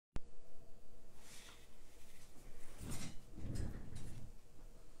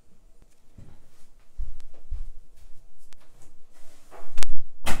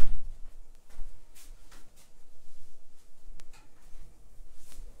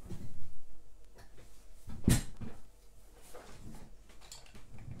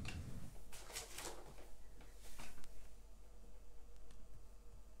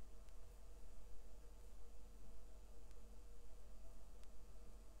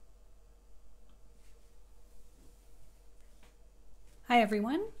Hi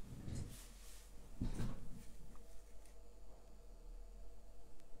everyone.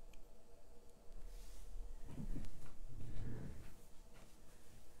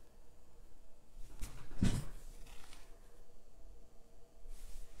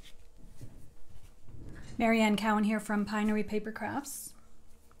 Marianne Cowan here from Pinery Paper Crafts.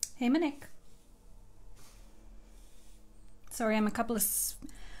 Hey Monique. Sorry, I'm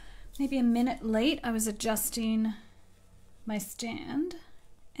maybe a minute late. I was adjusting my stand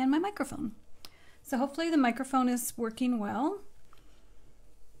and my microphone. So hopefully the microphone is working well.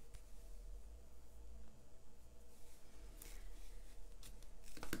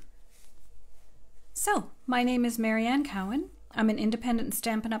 So, my name is Marianne Cowan. I'm an independent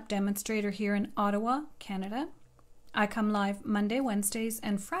Stampin' Up! Demonstrator here in Ottawa, Canada. I come live Monday, Wednesdays,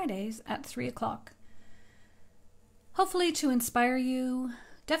 and Fridays at 3 o'clock. Hopefully to inspire you,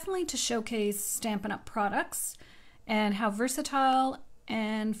 definitely to showcase Stampin' Up! Products and how versatile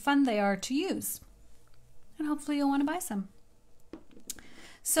and fun they are to use. And hopefully you'll want to buy some.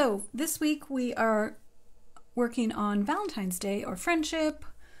 So this week we are working on Valentine's Day or friendship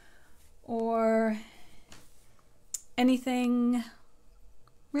or anything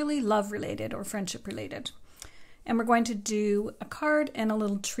really love related or friendship related. And we're going to do a card and a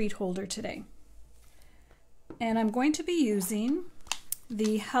little treat holder today. And I'm going to be using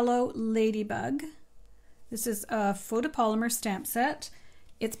the Hello Ladybug. This is a photopolymer stamp set.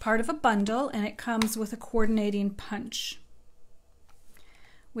 It's part of a bundle and it comes with a coordinating punch,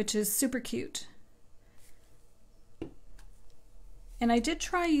 which is super cute. And I did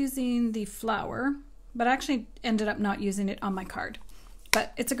try using the flower, but I actually ended up not using it on my card.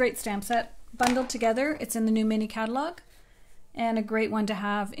 But it's a great stamp set. Bundled together, it's in the new mini catalog, and a great one to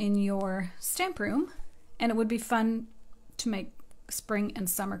have in your stamp room. And it would be fun to make spring and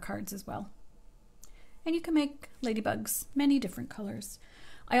summer cards as well. And you can make ladybugs, many different colors.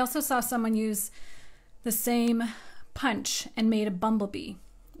 I also saw someone use the same punch and made a bumblebee,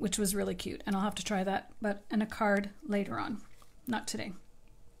 which was really cute. And I'll have to try that, but in a card later on, not today.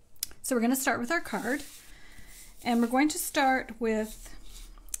 So we're going to start with our card, and we're going to start with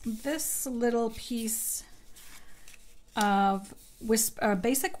this little piece of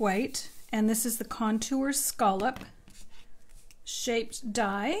basic white, and this is the contour scallop shaped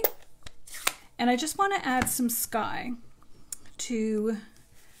die, and I just want to add some sky to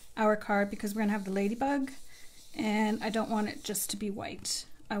our card because we're going to have the ladybug, and I don't want it just to be white.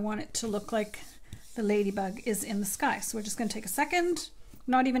 I want it to look like the ladybug is in the sky. So we're just going to take a second.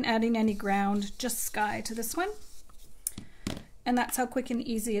 Not even adding any ground, just sky to this one. And that's how quick and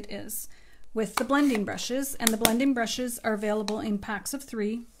easy it is with the blending brushes. And the blending brushes are available in packs of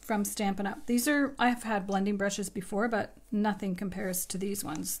 3 from Stampin' Up! I have had blending brushes before, but nothing compares to these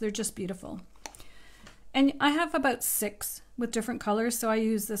ones. They're just beautiful. And I have about 6 with different colors, so I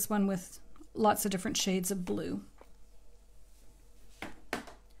use this one with lots of different shades of blue.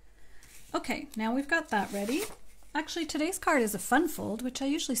 Okay, now we've got that ready. Actually, today's card is a fun fold, which I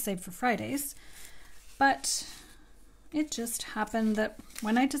usually save for Fridays, but it just happened that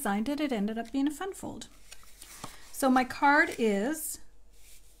when I designed it, it ended up being a fun fold. So my card is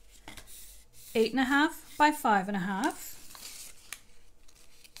 8.5 by 5.5.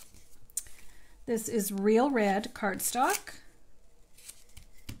 This is real red cardstock.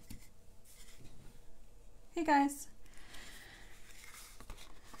 Hey guys.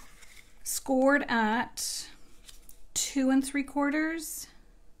 Scored at 2 3/4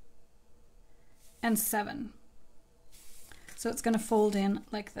 and 7. So it's going to fold in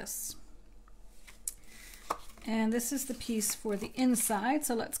like this. And this is the piece for the inside.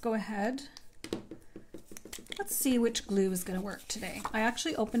 So let's go ahead. Let's see which glue is going to work today. I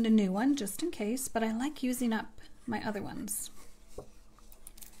actually opened a new one just in case, but I like using up my other ones.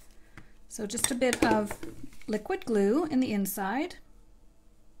 So just a bit of liquid glue in the inside.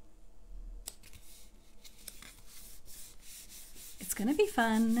 It's going to be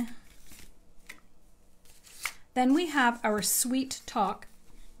fun. Then we have our Sweet Talk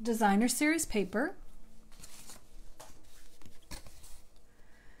Designer Series paper.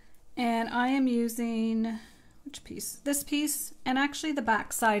 And I am using, which piece? This piece, and actually the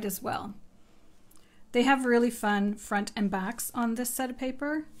back side as well. They have really fun front and backs on this set of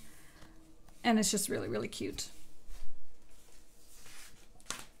paper, and it's just really, really cute.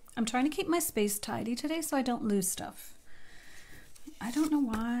 I'm trying to keep my space tidy today so I don't lose stuff. I don't know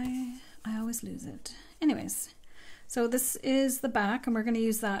why I always lose it. Anyways, so this is the back, and we're going to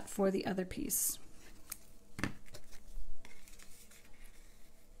use that for the other piece.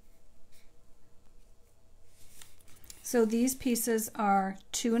 So these pieces are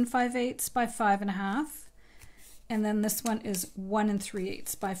 2 5/8 by 5.5, And then this one is 1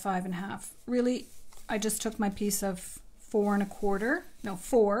 3/8 by 5 1/2. Really, I just took my piece of 4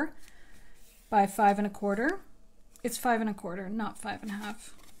 by 5 1/4. It's 5 1/4, not 5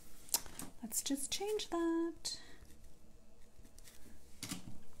 1/2. Let's just change that.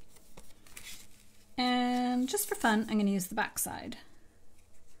 And just for fun, I'm going to use the back side.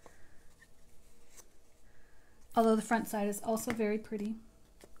 Although the front side is also very pretty.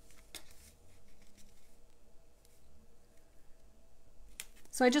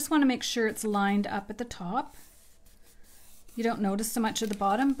 So I just want to make sure it's lined up at the top. You don't notice so much at the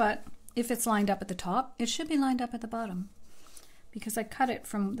bottom, but if it's lined up at the top, it should be lined up at the bottom because I cut it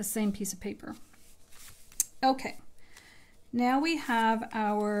from the same piece of paper. Okay, now we have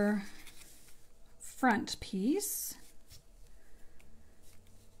our front piece,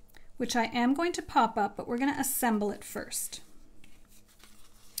 which I am going to pop up, but we're going to assemble it first.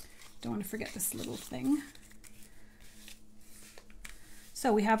 Don't want to forget this little thing.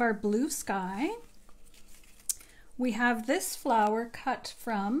 So we have our blue sky. We have this flower cut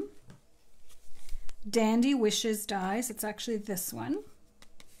from Dandy Wishes dies. It's actually this one.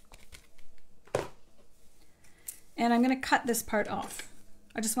 And I'm going to cut this part off.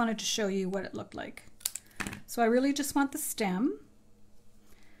 I just wanted to show you what it looked like. So I really just want the stem.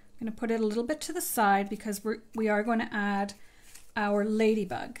 I'm going to put it a little bit to the side because we are going to add our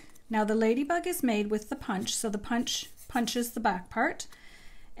ladybug. Now the ladybug is made with the punch, so the punch punches the back part.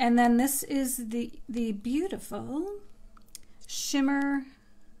 And then this is the beautiful shimmer,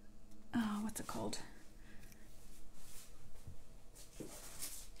 oh, what's it called?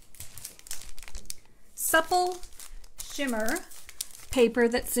 Supple shimmer paper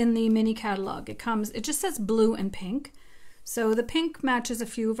that's in the mini catalog. It just says blue and pink. So the pink matches a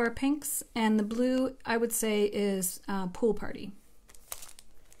few of our pinks, and the blue I would say is Pool Party.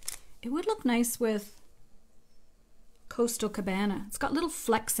 It would look nice with Coastal Cabana. It's got little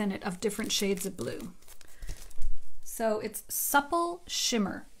flecks in it of different shades of blue. So it's supple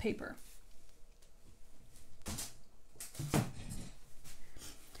shimmer paper.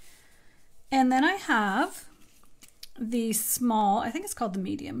 And then I have the small, I think it's called the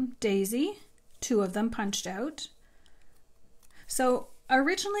medium, daisy, 2 of them punched out. So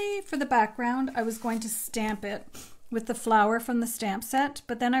originally for the background, I was going to stamp it with the flower from the stamp set,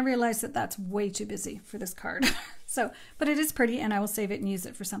 but then I realized that that's way too busy for this card. So, but it is pretty and I will save it and use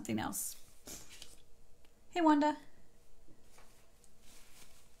it for something else. Hey, Wanda.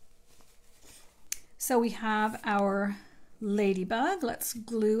 So we have our ladybug. Let's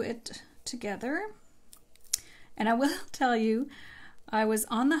glue it together. And I will tell you, I was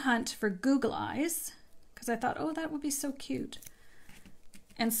on the hunt for Google eyes because I thought, oh, that would be so cute.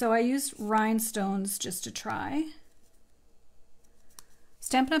 And so I used rhinestones just to try.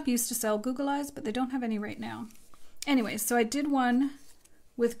 Stampin' Up! Used to sell Google eyes, but they don't have any right now. Anyway, so I did one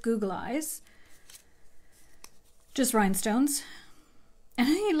with Google eyes, just rhinestones, and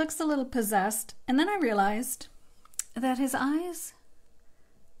he looks a little possessed. And then I realized that his eyes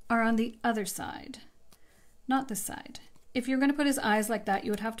are on the other side, not this side. If you're going to put his eyes like that, you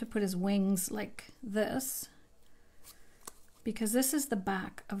would have to put his wings like this, because this is the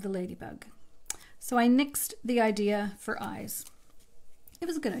back of the ladybug. So I nixed the idea for eyes. It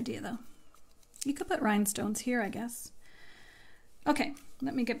was a good idea though. You could put rhinestones here, I guess. Okay,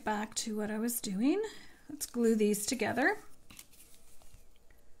 let me get back to what I was doing. Let's glue these together.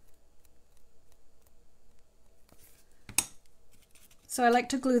 So I like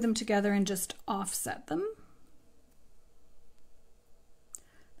to glue them together and just offset them.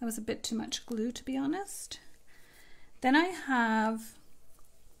 That was a bit too much glue, to be honest. Then I have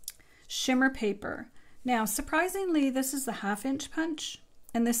shimmer paper. Now, surprisingly, this is the 1/2 inch punch,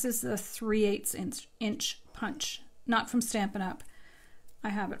 and this is the 3/8 inch punch, not from Stampin' Up. I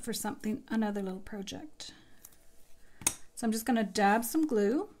have it for something, another little project. So I'm just going to dab some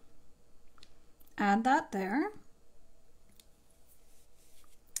glue, add that there.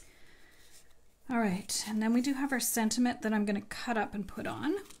 All right, and then we do have our sentiment that I'm going to cut up and put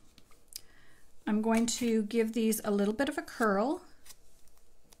on. I'm going to give these a little bit of a curl.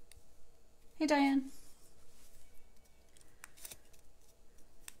 Hey, Diane.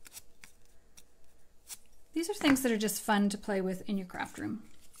 These are things that are just fun to play with in your craft room.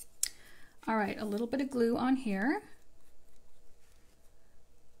 All right, a little bit of glue on here.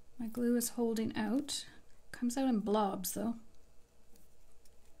 My glue is holding out. Comes out in blobs though.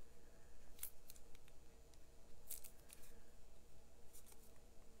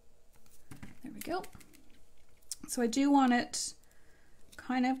 There we go. So I do want it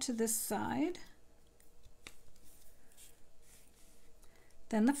kind of to this side.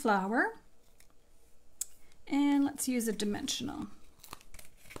 Then the flower. And let's use a dimensional.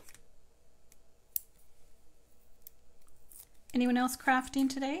 Anyone else crafting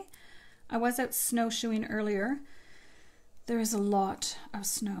today? I was out snowshoeing earlier. There is a lot of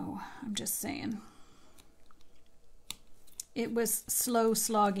snow, I'm just saying. It was slow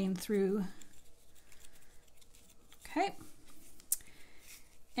slogging through. Okay.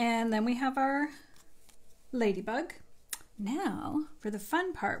 And then we have our ladybug. Now, for the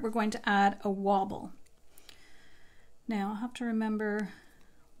fun part, we're going to add a wobble. Now, I'll have to remember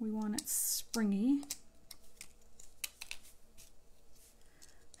we want it springy.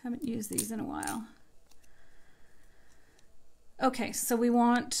 Haven't used these in a while. Okay, so we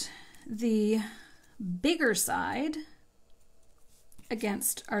want the bigger side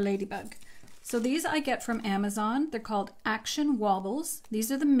against our ladybug. So these I get from Amazon. They're called Action Wobbles.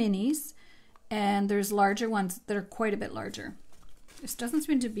 These are the minis, and there's larger ones that are quite a bit larger. This doesn't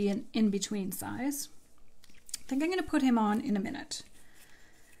seem to be an in-between size. I think I'm going to put him on in a minute.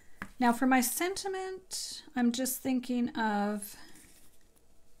 Now for my sentiment, I'm just thinking of,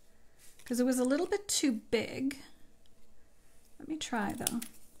 because it was a little bit too big. Let me try though.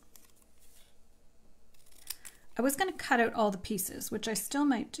 I was going to cut out all the pieces, which I still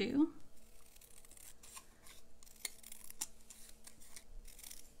might do.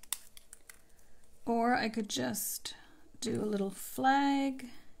 Or I could just do a little flag.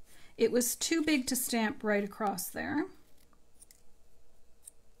 It was too big to stamp right across there.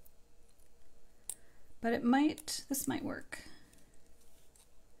 But it might, this might work.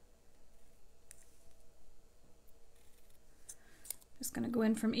 Just going to go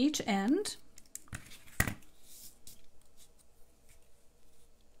in from each end.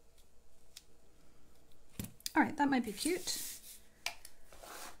 All right, that might be cute.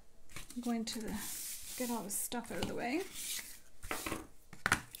 I'm going to get all this stuff out of the way.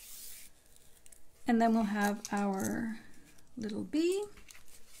 And then we'll have our little bee,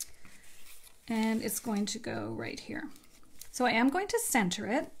 and it's going to go right here. So I am going to center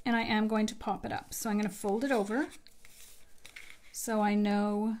it, and I am going to pop it up. So I'm going to fold it over so I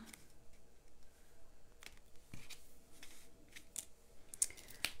know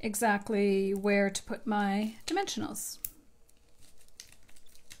exactly where to put my dimensionals.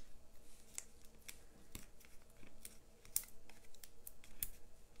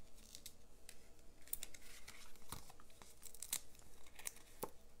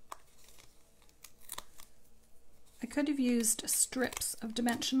 I could have used strips of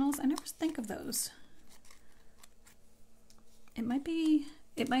dimensionals. I never think of those. It might be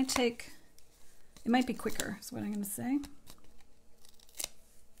quicker, is what I'm going to say.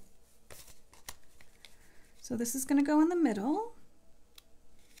 So this is going to go in the middle.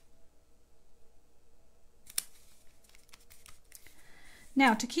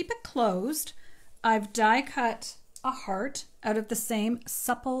 Now to keep it closed, I've die cut a heart out of the same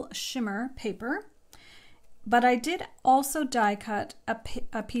supple shimmer paper, but I did also die cut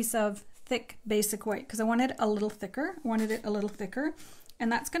a piece of thick basic white because I wanted it a little thicker.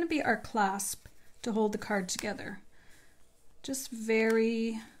 And that's going to be our clasp to hold the card together, just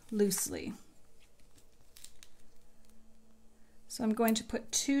very loosely. So I'm going to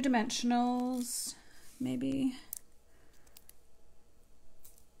put 2 dimensionals, maybe,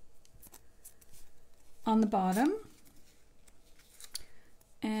 on the bottom.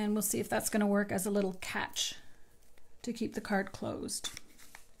 And we'll see if that's going to work as a little catch to keep the card closed.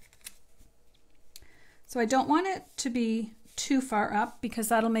 So I don't want it to be too far up because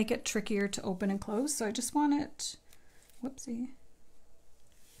that'll make it trickier to open and close. So I just want it, whoopsie.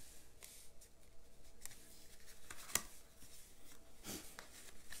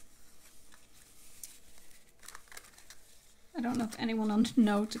 I don't know if anyone will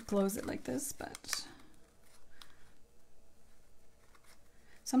know to close it like this, but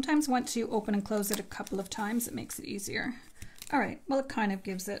sometimes once you open and close it a couple of times, it makes it easier. All right, well, it kind of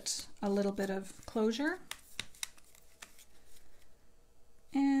gives it a little bit of closure.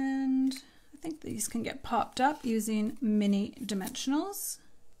 And I think these can get popped up using mini dimensionals,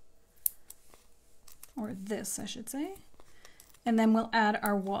 or this, I should say. And then we'll add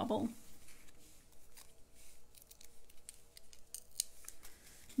our wobble.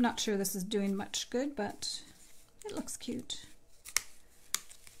 I'm not sure this is doing much good, but it looks cute.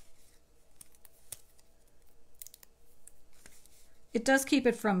 It does keep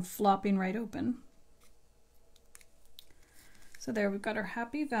it from flopping right open. So there we've got our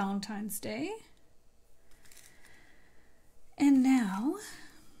happy Valentine's Day. And now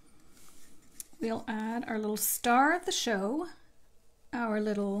we'll add our little star of the show, our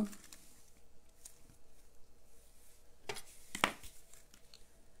little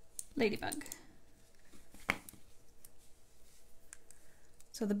ladybug.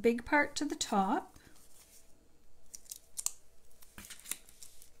 So the big part to the top.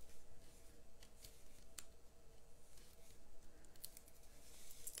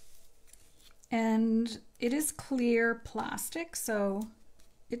 And it is clear plastic, so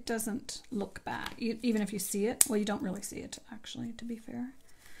it doesn't look bad. Even if you see it, well, you don't really see it actually, to be fair.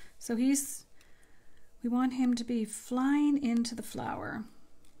 So we want him to be flying into the flower,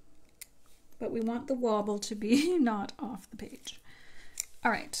 but we want the wobble to be not off the page. All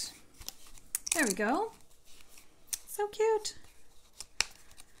right, there we go. So cute.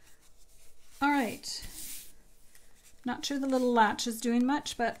 All right, not sure the little latch is doing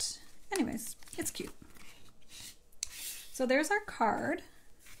much, but anyways, it's cute. So there's our card.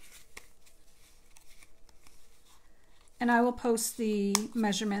 And I will post the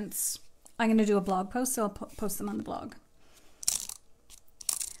measurements. I'm going to do a blog post, so I'll post them on the blog.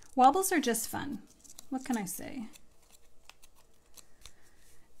 Wobbles are just fun. What can I say?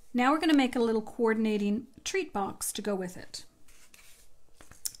 Now we're going to make a little coordinating treat box to go with it.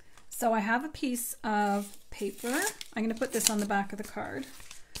 So I have a piece of paper. I'm going to put this on the back of the card.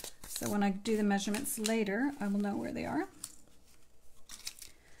 So when I do the measurements later, I will know where they are.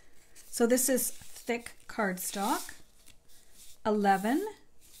 So this is thick cardstock, 11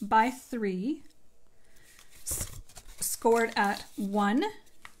 by 3, scored at 1,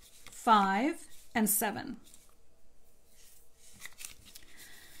 5, and 7.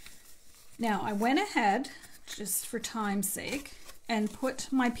 Now I went ahead, just for time's sake, and put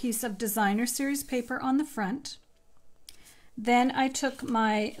my piece of designer series paper on the front. Then I took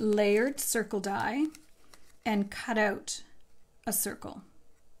my layered circle die and cut out a circle.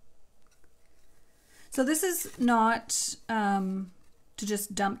 So this is not to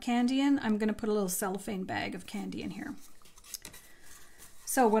just dump candy in. I'm going to put a little cellophane bag of candy in here.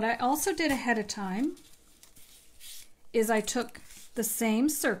 So what I also did ahead of time is I took the same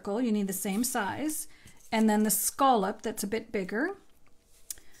circle, you need the same size, and then the scallop that's a bit bigger,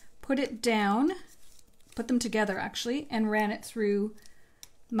 put it down, put them together actually, and ran it through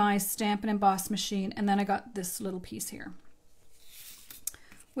my stamp and emboss machine, and then I got this little piece here,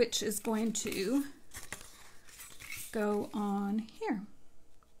 which is going to go on here.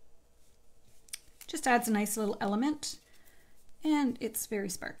 Just adds a nice little element, and it's very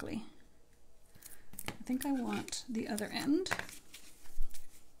sparkly. I think I want the other end.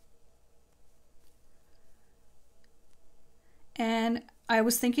 And I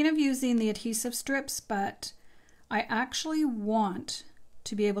was thinking of using the adhesive strips, but I actually want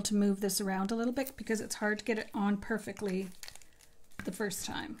to be able to move this around a little bit because it's hard to get it on perfectly the first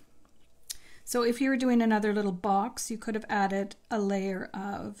time. So if you were doing another little box, you could have added a layer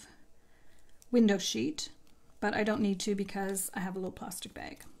of window sheet, but I don't need to because I have a little plastic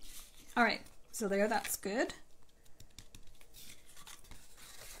bag. All right, so there, that's good.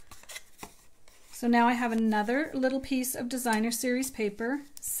 So now I have another little piece of designer series paper,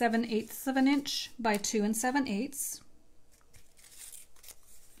 7/8 of an inch by 2 7/8,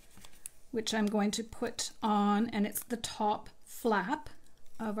 which I'm going to put on, and it's the top flap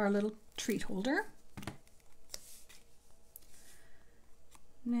of our little treat holder.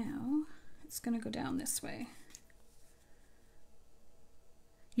 Now it's going to go down this way.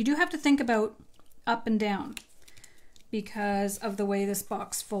 You do have to think about up and down because of the way this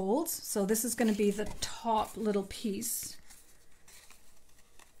box folds. So this is going to be the top little piece.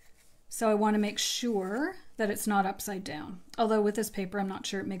 So I want to make sure that it's not upside down. Although with this paper, I'm not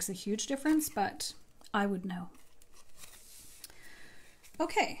sure it makes a huge difference, but I would know.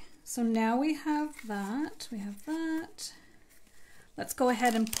 Okay, so now we have that. Let's go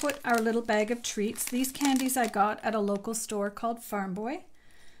ahead and put our little bag of treats. These candies I got at a local store called Farm Boy.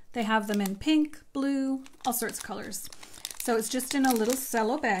 They have them in pink, blue, all sorts of colors. So it's just in a little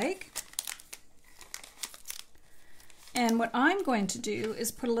cello bag. And what I'm going to do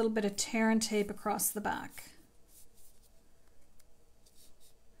is put a little bit of tear and tape across the back,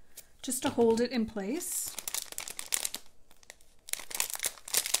 just to hold it in place.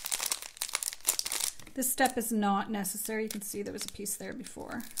 This step is not necessary. You can see there was a piece there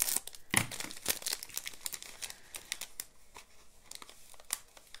before.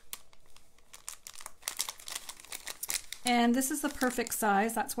 And this is the perfect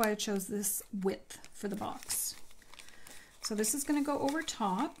size. That's why I chose this width for the box. So this is going to go over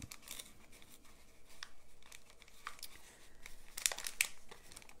top.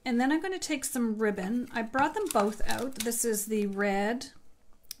 And then I'm going to take some ribbon. I brought them both out. This is the red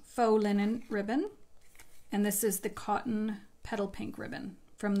faux linen ribbon, and this is the cotton petal pink ribbon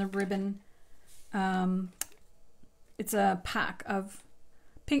from the ribbon. It's a pack of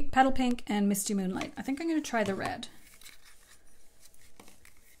pink, petal pink and Misty Moonlight. I think I'm going to try the red.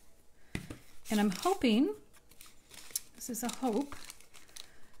 And I'm hoping, this is a hope,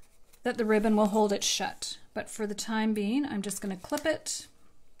 that the ribbon will hold it shut. But for the time being, I'm just going to clip it.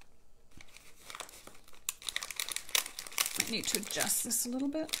 I need to adjust this a little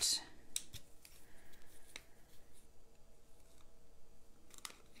bit.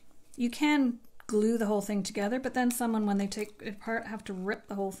 You can glue the whole thing together, but then someone, when they take it apart, have to rip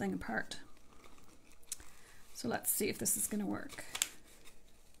the whole thing apart. So let's see if this is going to work.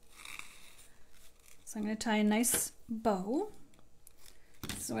 So I'm going to tie a nice bow.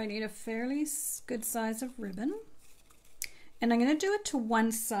 So I need a fairly good size of ribbon. And I'm going to do it to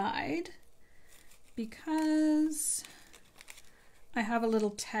one side because I have a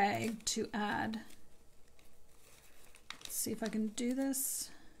little tag to add. Let's see if I can do this.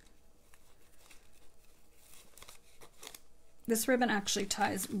 This ribbon actually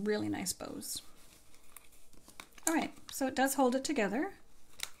ties really nice bows. All right, so it does hold it together.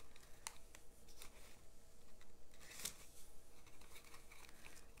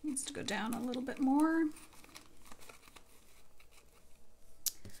 Needs to go down a little bit more.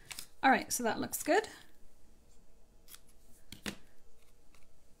 All right, so that looks good.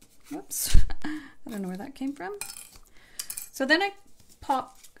 Whoops, I don't know where that came from. So then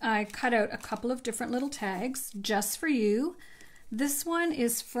I cut out a couple of different little tags just for you. This one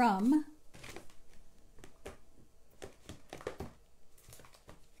is from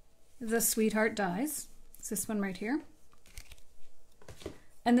the Sweetheart Dies. It's this one right here.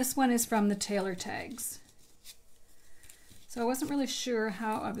 And this one is from the Taylor Tags. So I wasn't really sure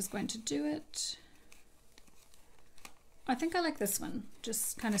how I was going to do it. I think I like this one,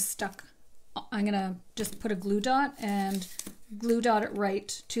 just kind of stuck. I'm gonna just put a glue dot and glue dot it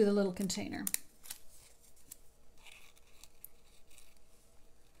right to the little container.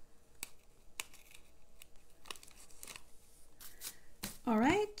 All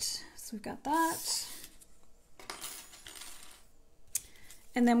right, so we've got that.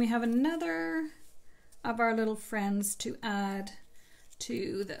 And then we have another of our little friends to add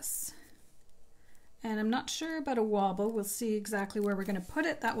to this. And I'm not sure about a wobble. We'll see exactly where we're going to put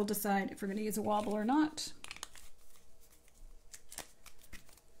it. That will decide if we're going to use a wobble or not.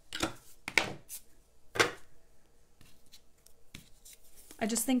 I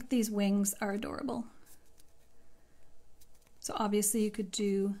just think these wings are adorable. So obviously you could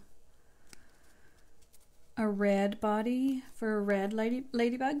do a red body for a red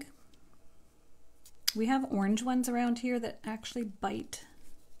ladybug. We have orange ones around here that actually bite.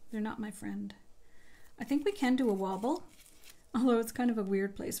 They're not my friend. I think we can do a wobble, although it's kind of a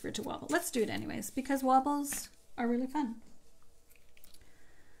weird place for it to wobble. Let's do it anyways, because wobbles are really fun.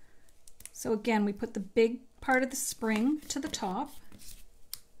 So again, we put the big part of the spring to the top.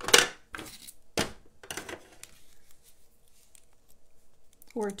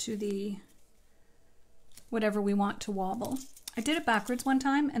 Or to the whatever we want to wobble. I did it backwards one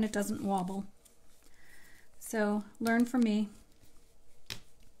time and it doesn't wobble. So learn from me.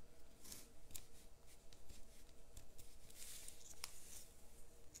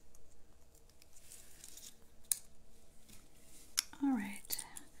 All right.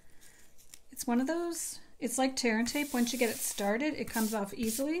 It's one of those, it's like tear and tape. Once you get it started, it comes off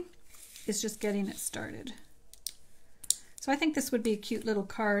easily. It's just getting it started. So I think this would be a cute little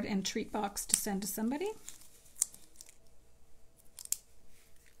card and treat box to send to somebody.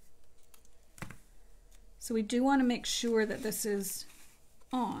 So we do want to make sure that this is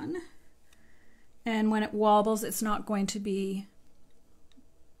on. And when it wobbles, it's not going to be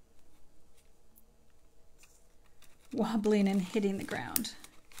wobbling and hitting the ground.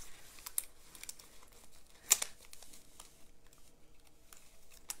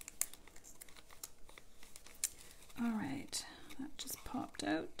 All right, that just popped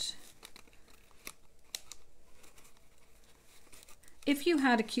out. If you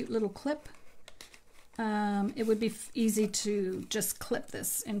had a cute little clip, it would be easy to just clip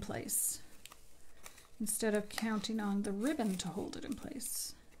this in place instead of counting on the ribbon to hold it in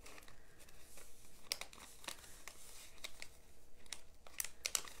place.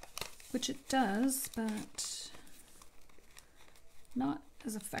 Which it does, but not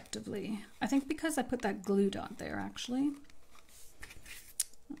as effectively. I think because I put that glue dot there actually.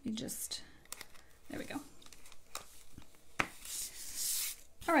 Let me just, there we go.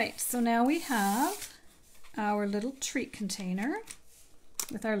 All right, so now we have our little treat container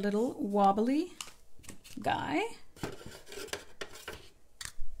with our little wobbly guy.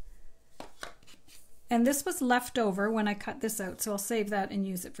 And this was left over when I cut this out, so I'll save that and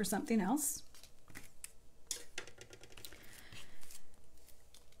use it for something else.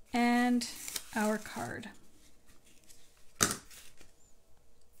 And our card.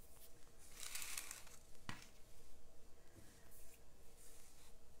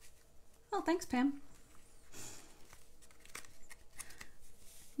 Thanks, Pam.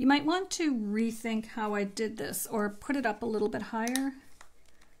 You might want to rethink how I did this or put it up a little bit higher.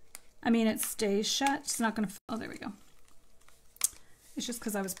 I mean, it stays shut. It's not going to, oh, there we go. It's just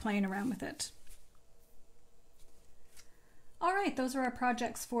because I was playing around with it. All right, those are our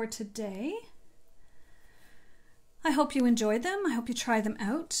projects for today. I hope you enjoyed them. I hope you try them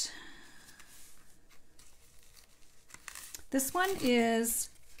out. This one is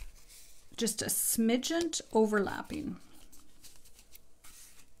just a smidgen overlapping.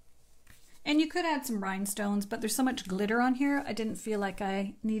 And you could add some rhinestones, but there's so much glitter on here, I didn't feel like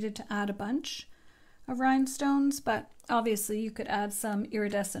I needed to add a bunch of rhinestones, but obviously you could add some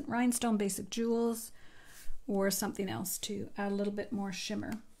iridescent rhinestone basic jewels or something else to add a little bit more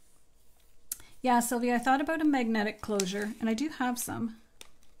shimmer. Yeah, Sylvia, I thought about a magnetic closure, and I do have some,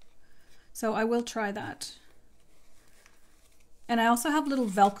 so I will try that. And I also have little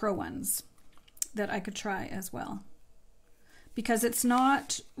Velcro ones that I could try as well, because it's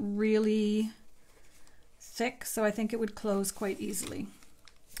not really thick, so I think it would close quite easily.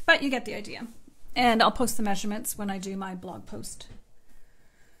 But you get the idea. And I'll post the measurements when I do my blog post.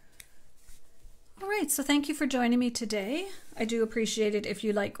 All right, so thank you for joining me today. I do appreciate it if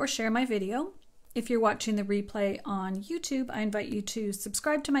you like or share my video. If you're watching the replay on YouTube, I invite you to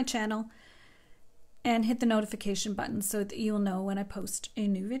subscribe to my channel and hit the notification button so that you'll know when I post a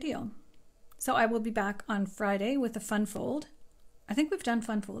new video. So I will be back on Friday with a fun fold. I think we've done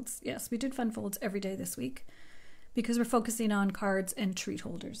fun folds. Yes, we did fun folds every day this week because we're focusing on cards and treat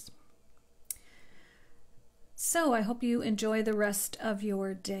holders. So I hope you enjoy the rest of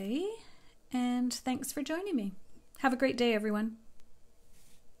your day, and thanks for joining me. Have a great day, everyone.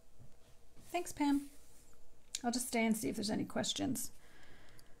 Thanks, Pam. I'll just stay and see if there's any questions.